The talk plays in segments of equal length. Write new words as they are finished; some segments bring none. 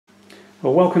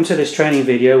Well, welcome to this training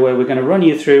video where we're going to run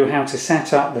you through how to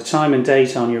set up the time and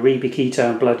date on your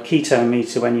eBketone blood ketone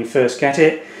meter when you first get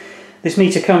it. This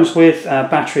meter comes with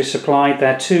batteries supplied.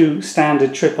 They're two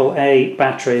standard AAA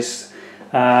batteries,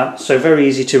 so very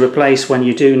easy to replace when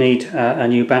you do need a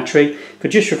new battery. If we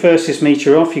just reverse this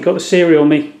meter off, you've got the serial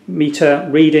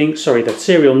the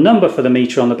serial number for the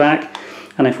meter on the back,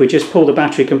 and if we just pull the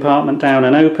battery compartment down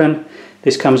and open,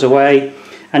 this comes away,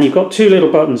 and you've got two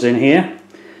little buttons in here.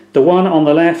 The one on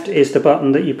the left is the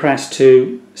button that you press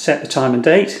to set the time and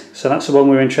date, so that's the one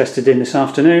we're interested in this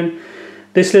afternoon.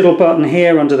 This little button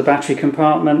here under the battery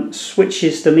compartment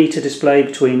switches the meter display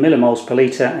between millimoles per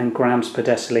litre and grams per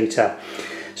decilitre.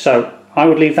 So I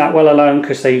would leave that well alone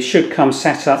because they should come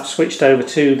set up, switched over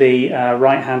to the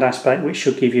right hand aspect, which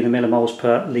should give you the millimoles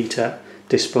per litre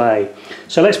display.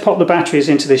 So let's pop the batteries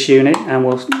into this unit and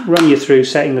we'll run you through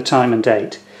setting the time and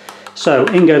date. So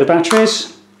in go the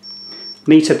batteries.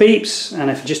 Meter beeps,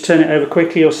 and if you just turn it over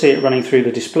quickly you'll see it running through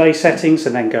the display settings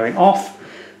and then going off.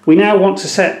 We now want to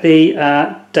set the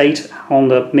date on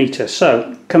the meter,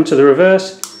 so come to the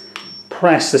reverse,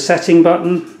 press the setting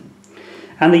button,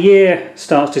 and the year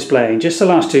starts displaying. Just the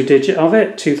last two digits of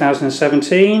it,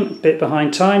 2017, a bit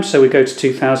behind time, so we go to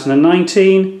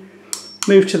 2019,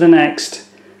 move to the next,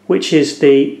 which is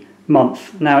the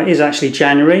month. Now it is actually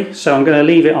January, so I'm going to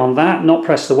leave it on that, not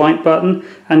press the white button,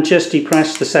 and just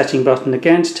depress the setting button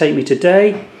again to take me to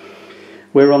day.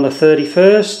 We're on the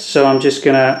 31st, so I'm just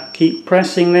going to keep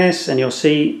pressing this and you'll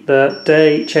see the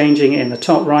day changing in the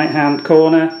top right hand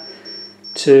corner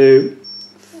to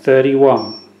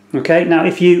 31. Okay, now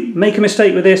if you make a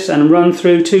mistake with this and run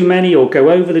through too many or go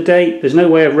over the date, there's no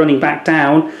way of running back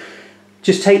down.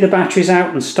 Just take the batteries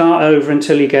out and start over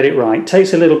until you get it right. It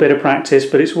takes a little bit of practice,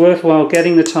 but it's worthwhile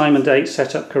getting the time and date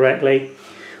set up correctly.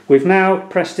 We've now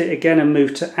pressed it again and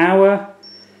moved to hour.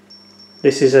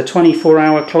 This is a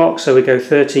 24-hour clock, so we go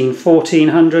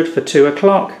 1400 for 2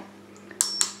 o'clock.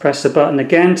 Press the button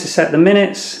again to set the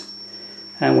minutes,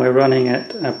 and we're running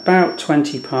at about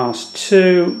 20 past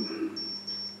 2.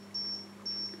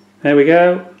 There we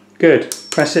go. Good.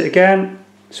 Press it again,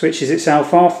 switches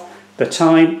itself off. The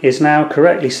time is now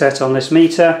correctly set on this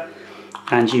meter,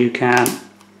 and you can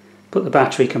put the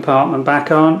battery compartment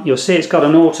back on. You'll see it's got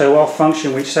an auto off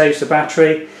function which saves the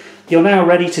battery. You're now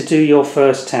ready to do your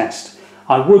first test.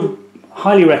 I would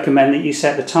highly recommend that you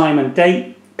set the time and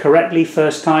date correctly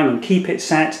first time and keep it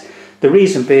set. The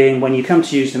reason being, when you come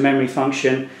to use the memory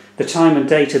function, the time and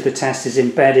date of the test is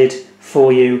embedded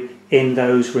for you in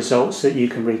those results that you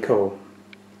can recall.